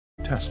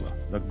Tesla,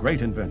 the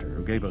great inventor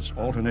who gave us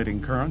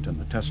alternating current and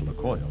the Tesla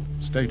coil,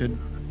 stated,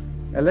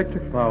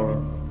 "Electric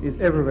power is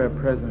everywhere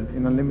present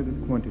in unlimited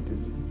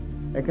quantities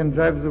and can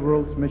drive the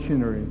world's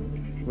machinery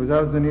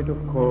without the need of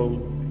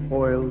coal,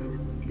 oil,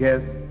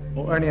 gas,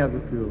 or any other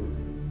fuel.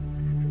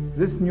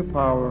 This new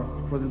power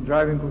for the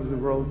driving of the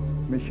world's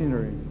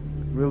machinery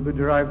will be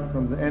derived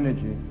from the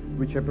energy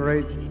which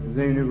operates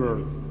the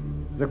universe,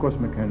 the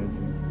cosmic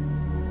energy."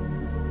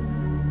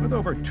 With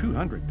over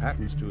 200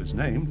 patents to his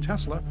name,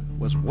 Tesla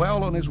was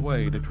well on his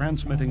way to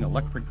transmitting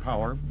electric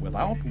power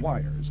without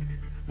wires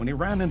when he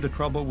ran into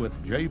trouble with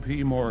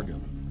J.P.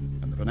 Morgan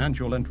and the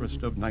financial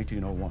interest of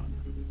 1901.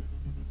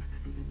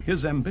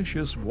 His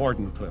ambitious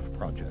Wardenclyffe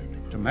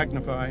project to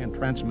magnify and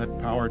transmit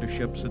power to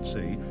ships at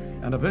sea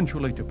and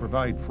eventually to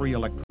provide free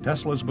electricity.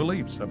 Tesla's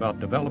beliefs about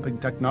developing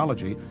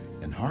technology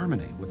in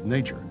harmony with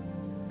nature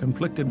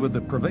conflicted with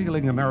the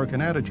prevailing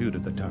American attitude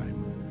at the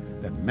time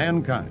that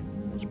mankind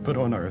was put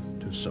on Earth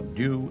to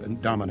subdue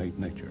and dominate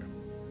nature.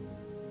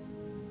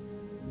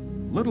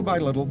 Little by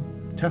little,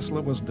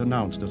 Tesla was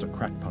denounced as a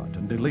crackpot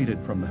and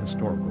deleted from the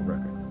historical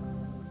record.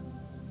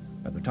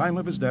 At the time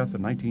of his death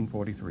in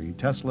 1943,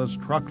 Tesla's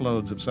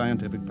truckloads of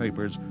scientific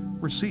papers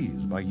were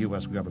seized by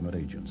U.S. government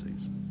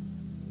agencies.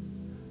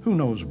 Who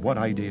knows what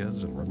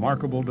ideas and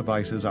remarkable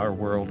devices our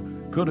world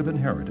could have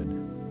inherited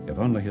if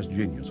only his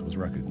genius was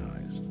recognized.